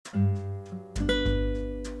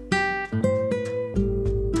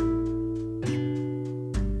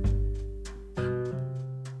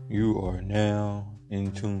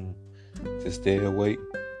tuned to Stay Awake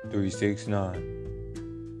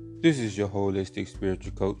 369. This is your holistic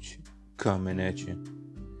spiritual coach coming at you.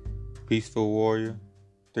 Peaceful Warrior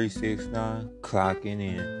 369 clocking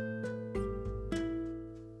in.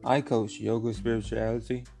 I coach yoga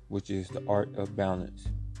spirituality, which is the art of balance.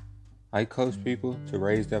 I coach people to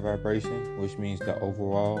raise their vibration, which means the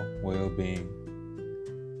overall well-being.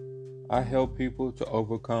 I help people to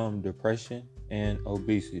overcome depression and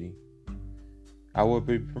obesity. I will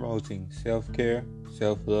be promoting self-care,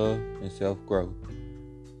 self-love, and self-growth.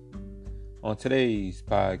 On today's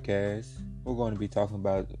podcast, we're going to be talking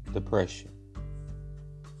about depression.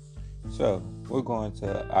 So, we're going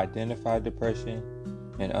to identify depression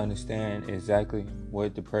and understand exactly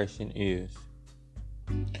what depression is.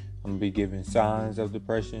 I'm going to be giving signs of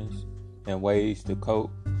depression and ways to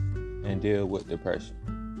cope and deal with depression,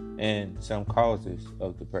 and some causes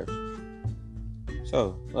of depression.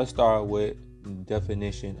 So let's start with the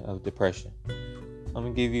definition of depression. I'm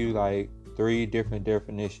going to give you 3 different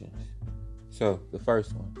definitions. So the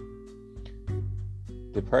first one.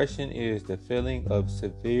 Depression is the feeling of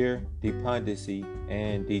severe despondency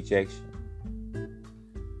and dejection.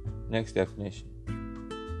 Next definition.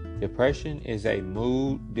 Depression is a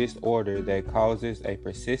mood disorder that causes a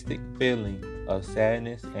persistent feeling of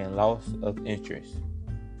sadness and loss of interest.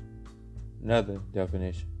 Another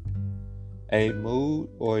definition. A mood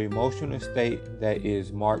or emotional state that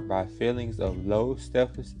is marked by feelings of low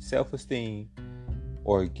self-esteem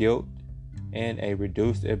or guilt and a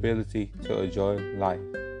reduced ability to enjoy life.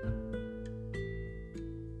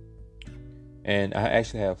 And I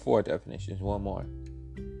actually have 4 definitions, one more.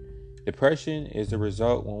 Depression is the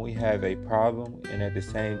result when we have a problem and at the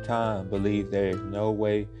same time believe there is no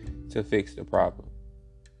way to fix the problem.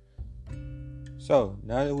 So,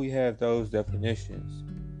 now that we have those definitions,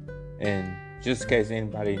 and just in case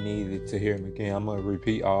anybody needed to hear them again, I'm going to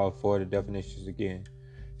repeat all 4 of the definitions again.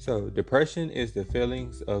 So, depression is the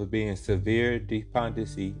feelings of being severe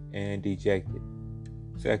despondency and dejected.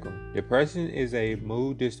 Second, depression is a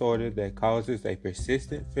mood disorder that causes a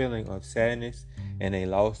persistent feeling of sadness and a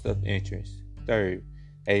loss of interest. Third,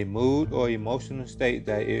 a mood or emotional state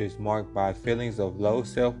that is marked by feelings of low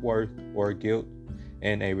self-worth or guilt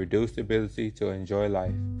and a reduced ability to enjoy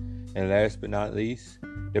life. And last but not least,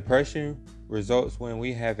 depression results when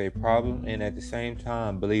we have a problem and at the same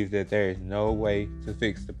time believe that there is no way to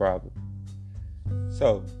fix the problem.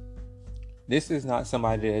 So, this is not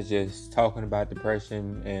somebody that's just talking about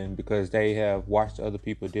depression and because they have watched other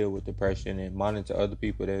people deal with depression and monitor other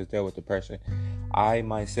people that deal with depression. I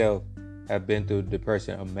myself have been through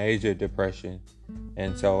depression, a major depression,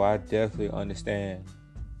 and so I definitely understand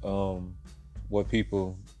what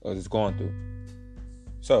people is going through.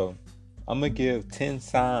 So, I'm going to give 10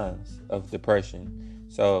 signs of depression.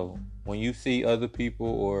 So, when you see other people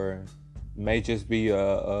or may just be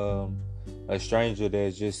a stranger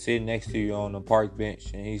that's just sitting next to you on a park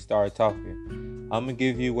bench and he starts talking, I'm going to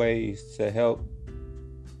give you ways to help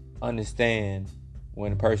understand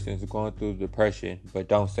when a person is going through depression but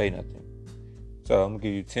don't say nothing. So, I'm going to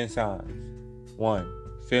give you 10 signs.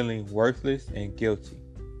 1. Feeling worthless and guilty.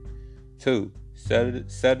 2.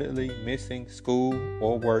 Suddenly missing school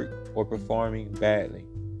or work or performing badly.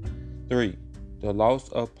 3. The loss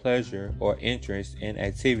of pleasure or interest in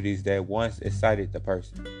activities that once excited the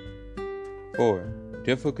person. 4.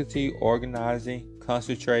 Difficulty organizing,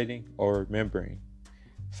 concentrating, or remembering.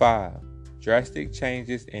 5. Drastic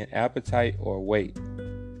changes in appetite or weight.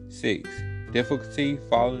 6. Difficulty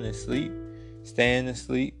falling asleep, staying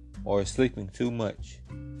asleep, or sleeping too much.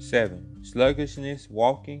 7. Sluggishness,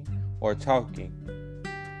 walking, or talking,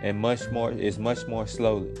 and much more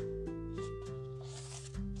slowly.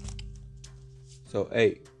 So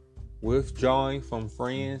 8. Withdrawing from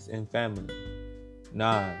friends and family.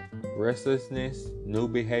 9. Restlessness, new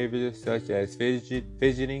behaviors such as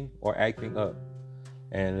fidgeting or acting up.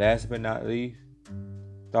 And last but not least,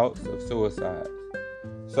 thoughts of suicide.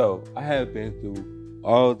 So I have been through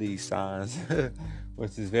all these signs,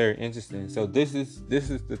 which is very interesting. So this is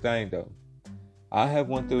the thing though. I have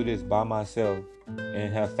went through this by myself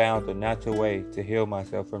and have found a natural way to heal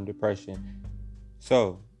myself from depression.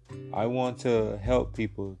 So, I want to help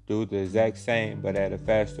people do the exact same but at a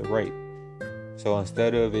faster rate. So,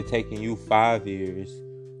 instead of it taking you 5 years,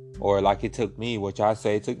 or like it took me, which I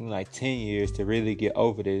say it took me 10 years to really get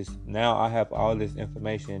over this, now I have all this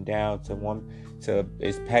information down to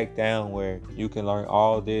it's packed down where you can learn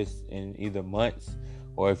all this in either months,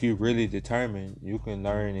 or if you're really determined, you can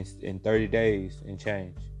learn in 30 days and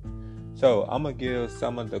change. So I'm going to give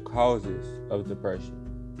some of the causes of depression.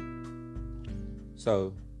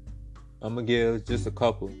 So I'm going to give just a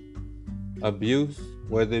couple. Abuse,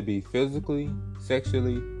 whether it be physically,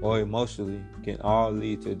 sexually, or emotionally, can all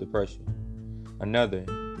lead to depression. Another,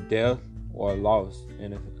 death or loss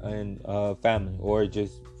in a family or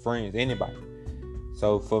just friends, anybody.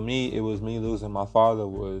 So for me, it was me losing my father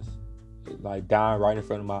was like dying right in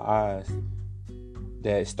front of my eyes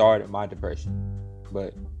that started my depression.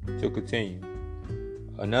 But to continue,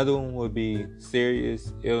 another one would be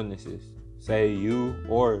serious illnesses. Say you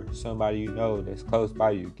or somebody you know that's close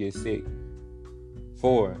by you get sick.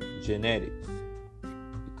 4, genetics. It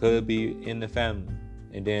could be in the family.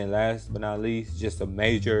 And then last but not least, just a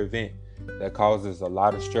major event that causes a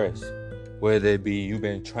lot of stress. Whether it be you've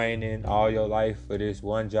been training all your life for this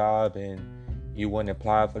one job and you wouldn't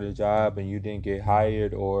apply for the job and you didn't get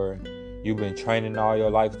hired, or you've been training all your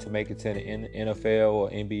life to make it to the NFL or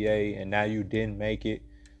NBA and now you didn't make it.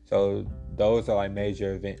 So those are like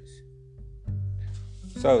major events.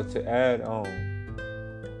 So to add on,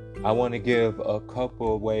 I want to give a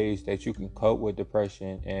couple of ways that you can cope with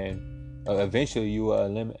depression, and eventually you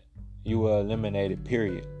will eliminate it,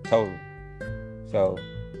 period, totally. So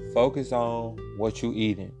focus on what you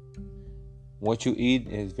eating. What you eat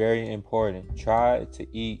is very important. Try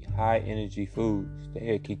to eat high energy foods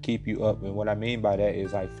that can keep you up. And what I mean by that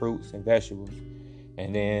is like fruits and vegetables.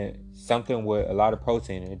 And then something with a lot of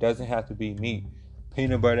protein. And it doesn't have to be meat.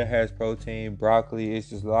 Peanut butter has protein, broccoli. It's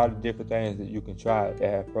just a lot of different things that you can try that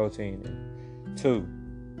have protein in. 2,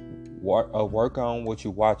 work on what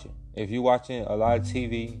you're watching. If you're watching a lot of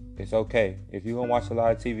TV, it's okay. If you're going to watch a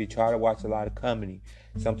lot of TV, try to watch a lot of comedy.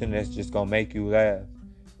 Something that's just going to make you laugh.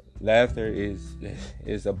 Laughter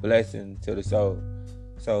is a blessing to the soul.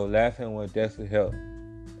 So laughing will definitely help.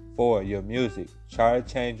 4, your music. Try to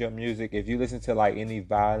change your music. If you listen to like any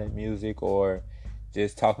violent music or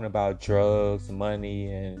just talking about drugs, money,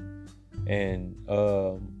 and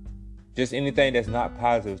just anything that's not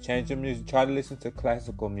positive, change your music. Try to listen to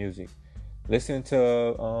classical music. Listen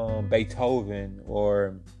to Beethoven,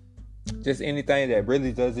 or just anything that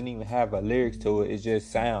really doesn't even have a lyrics to it. It's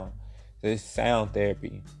just sound. It's sound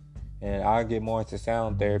therapy. And I'll get more into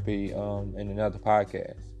sound therapy in another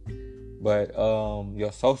podcast. But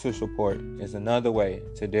your social support is another way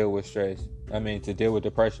to deal with stress. To deal with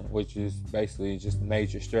depression, which is basically just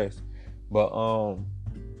major stress. But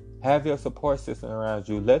have your support system around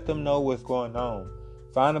you. Let them know what's going on.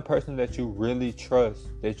 Find a person that you really trust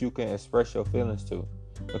that you can express your feelings to,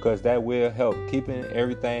 because that will help. Keeping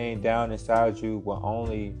everything down inside you will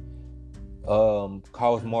only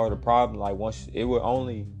cause more of the problem. Like it will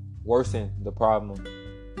only worsen the problem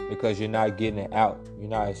because you're not getting it out. You're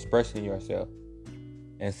not expressing yourself.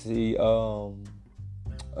 And see,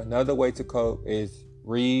 another way to cope is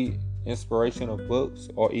read inspirational books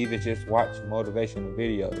or even just watch motivational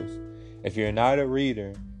videos. If you're not a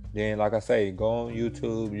reader, then like I say, go on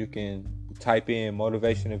YouTube. You can type in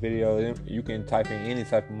motivational videos. You can type in any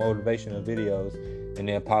type of motivational videos and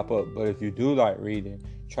then pop up. But if you do like reading,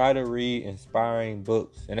 try to read inspiring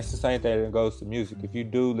books. And it's the same thing that goes to music. If you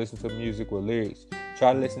do listen to music with lyrics,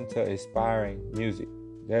 try to listen to inspiring music.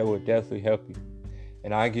 That will definitely help you.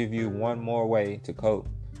 And I'll give you one more way to cope.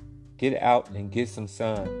 Get out and get some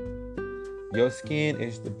sun. Your skin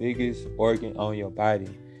is the biggest organ on your body.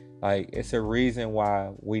 Like, it's a reason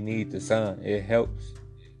why we need the sun. It helps.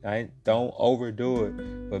 Right? Don't overdo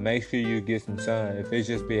it, but make sure you get some sun. If it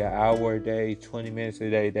just be an hour a day, 20 minutes a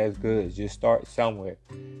day, that's good. Just start somewhere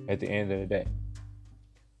at the end of the day.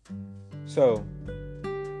 So,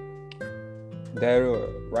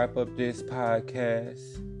 that'll wrap up this podcast.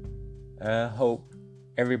 I hope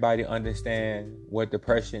everybody understand what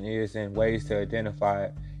depression is and ways to identify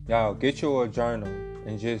it. Y'all, get you a journal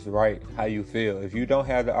and just write how you feel. If you don't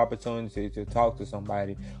have the opportunity to talk to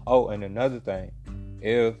somebody. Oh, and another thing,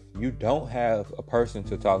 if you don't have a person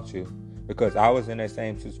to talk to, because I was in that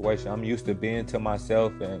same situation. I'm used to being to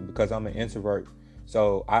myself, and because I'm an introvert,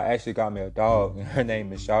 so I actually got me a dog, and her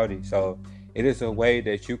name is Shawty. So it is a way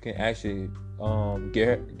that you can actually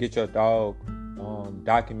get your dog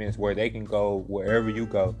documents where they can go wherever you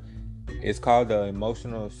go. It's called the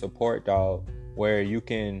emotional support dog, where you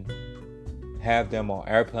can have them on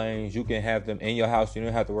airplanes. You can have them in your house. You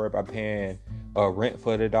don't have to worry about paying rent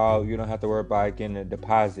for the dog. You don't have to worry about getting a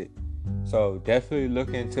deposit. So definitely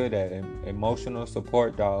look into that emotional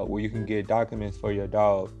support dog, where you can get documents for your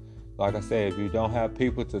dog. Like I said, if you don't have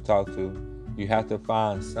people to talk to, you have to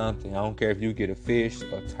find something. I don't care if you get a fish,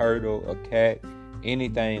 a turtle, a cat,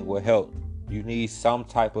 anything will help. You need some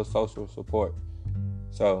type of social support.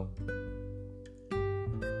 So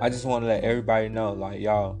I just want to let everybody know, like,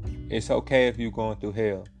 y'all, it's okay if you're going through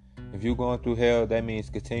hell. If you're going through hell, that means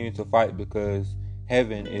continue to fight, because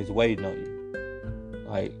heaven is waiting on you.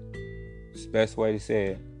 Like, It's the best way to say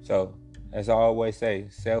it. So, as I always say,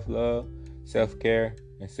 self-love, self-care,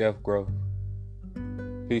 and self-growth.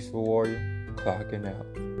 Peaceful Warrior, clocking out.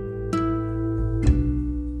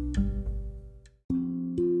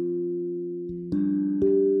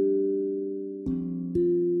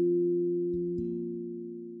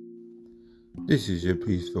 This is your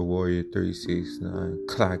Peaceful Warrior 369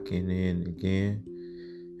 clocking in again,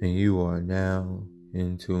 and you are now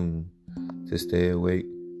in tune to Stay Awake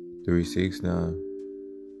 369.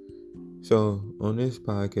 So, on this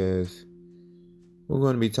podcast, we're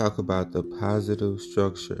going to be talking about the positive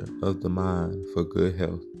structure of the mind for good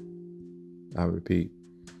health. I repeat,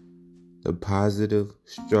 the positive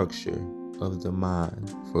structure of the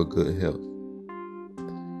mind for good health.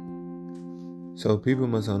 So people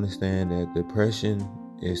must understand that depression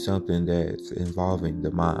is something that's involving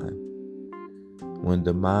the mind. When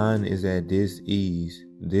the mind is at dis-ease,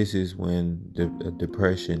 this is when the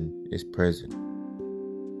depression is present.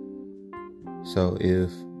 So if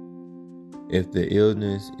the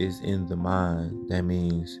illness is in the mind, that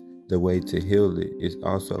means the way to heal it is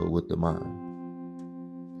also with the mind.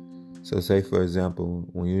 So say, for example,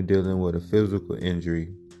 when you're dealing with a physical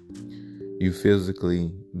injury, you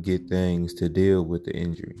physically get things to deal with the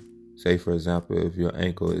injury. Say, for example, if your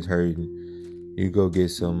ankle is hurting, you go get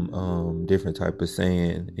some different type of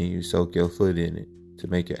sand and you soak your foot in it to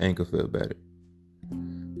make your ankle feel better.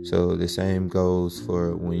 So the same goes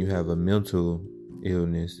for when you have a mental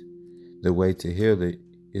illness. The way to heal it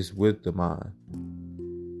is with the mind.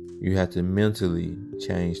 You have to mentally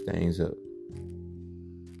change things up.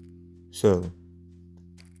 So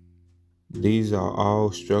these are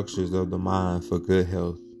all structures of the mind for good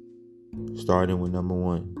health, starting with number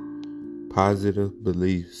 1, positive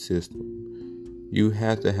belief system. You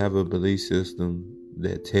have to have a belief system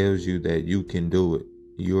that tells you that you can do it.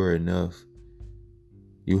 You're enough.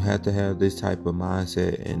 You have to have this type of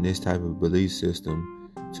mindset and this type of belief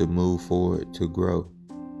system to move forward, to grow.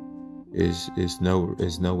 There's no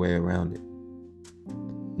way around it.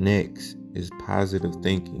 Next is positive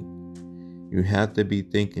thinking. You have to be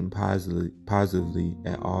thinking positively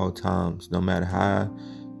at all times, no matter how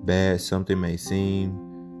bad something may seem.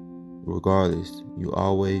 Regardless, you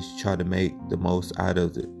always try to make the most out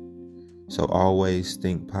of it. So always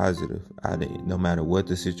think positive no matter what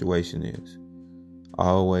the situation is.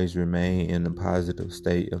 Always remain in a positive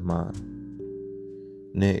state of mind.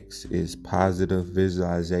 Next is positive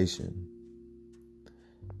visualization.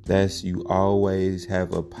 That's you always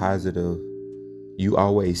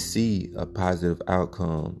see a positive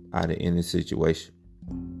outcome out of any situation.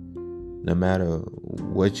 No matter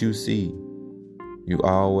what you see, you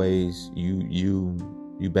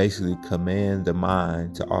basically command the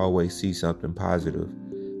mind to always see something positive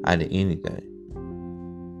out of anything.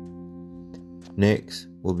 Next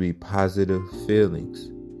will be positive feelings.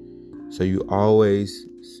 So you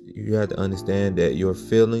have to understand that your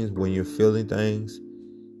feelings, when you're feeling things,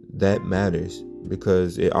 that matters,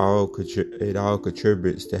 because it all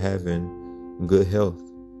contributes to having good health.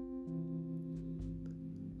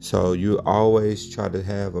 So you always try to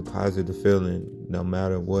have a positive feeling no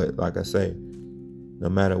matter what. Like I say, no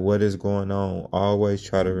matter what is going on, always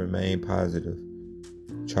try to remain positive.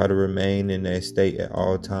 Try to remain in that state at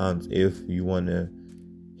all times if you want to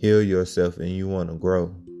heal yourself and you want to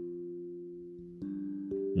grow.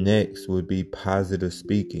 Next would be positive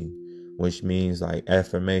speaking, which means like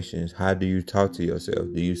affirmations. How do you talk to yourself?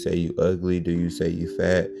 Do you say you ugly? Do you say you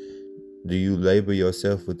fat? Do you label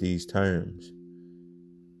yourself with these terms?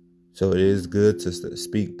 So it is good to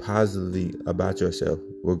speak positively about yourself,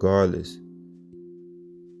 regardless.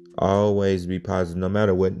 Always be positive, no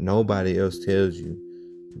matter what nobody else tells you.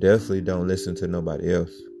 Definitely don't listen to nobody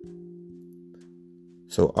else.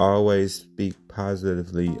 So always speak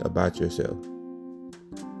positively about yourself.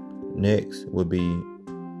 Next would be,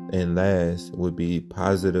 and last would be,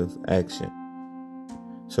 positive action.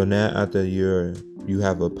 So now after you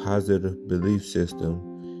have a positive belief system,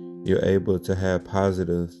 you're able to have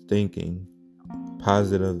positive thinking,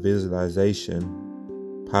 positive visualization,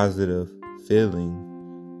 positive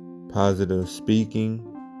feeling, positive speaking,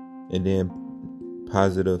 and then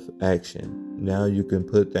positive action. Now you can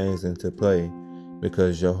put things into play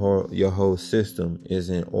because your whole system is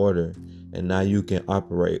in order, and now you can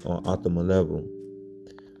operate on optimal level.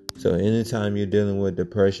 So anytime you're dealing with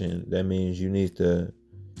depression, that means you need to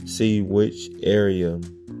see which area,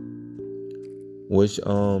 which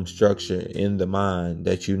structure in the mind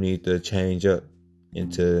that you need to change up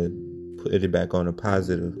and to put it back on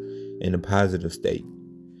in a positive state.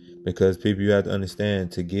 Because people, you have to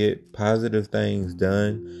understand, to get positive things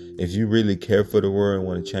done, if you really care for the world and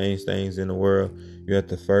want to change things in the world, you have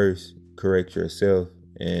to first correct yourself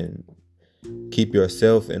and keep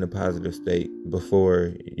yourself in a positive state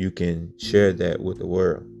before you can share that with the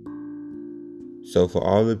world. So for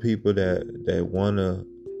all the people that want to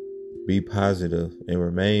be positive and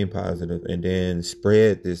remain positive and then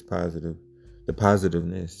spread the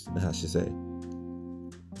positiveness, I should say,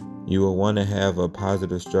 you will want to have a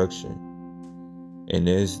positive structure. And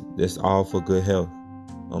that's all for good health.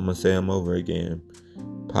 I'm going to say them over again.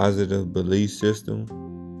 Positive belief system,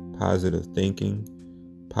 positive thinking,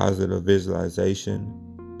 positive visualization,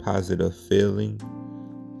 positive feeling,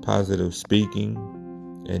 positive speaking,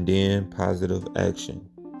 and then positive action.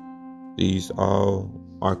 These all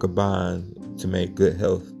are combined to make good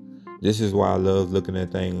health. This is why I love looking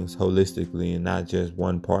at things holistically and not just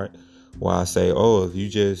one part. Why I say, if you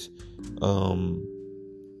just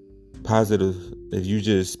positive, if you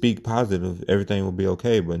just speak positive, everything will be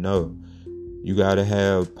okay. But no, you got to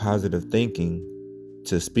have positive thinking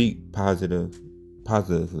to speak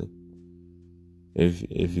positively.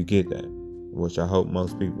 If you get that, which I hope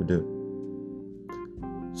most people do.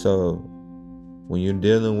 So when you're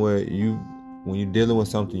dealing with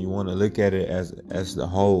something, you want to look at it as the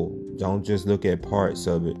whole. Don't just look at parts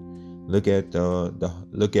of it. Look at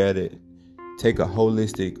look at it. Take a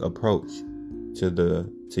holistic approach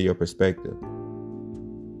to your perspective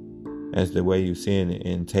as the way you're seeing it,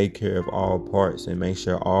 and take care of all parts and make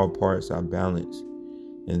sure all parts are balanced,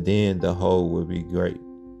 and then the whole will be great.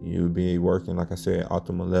 You'll be working, like I said,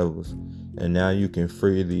 optimal levels, and now you can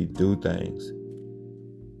freely do things.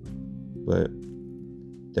 But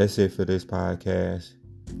that's it for this podcast.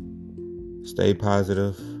 Stay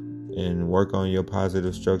positive and work on your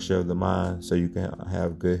positive structure of the mind so you can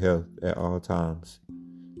have good health at all times.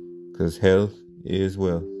 Because health is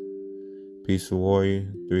wealth. Peaceful Warrior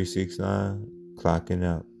 369, clocking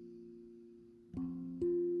out.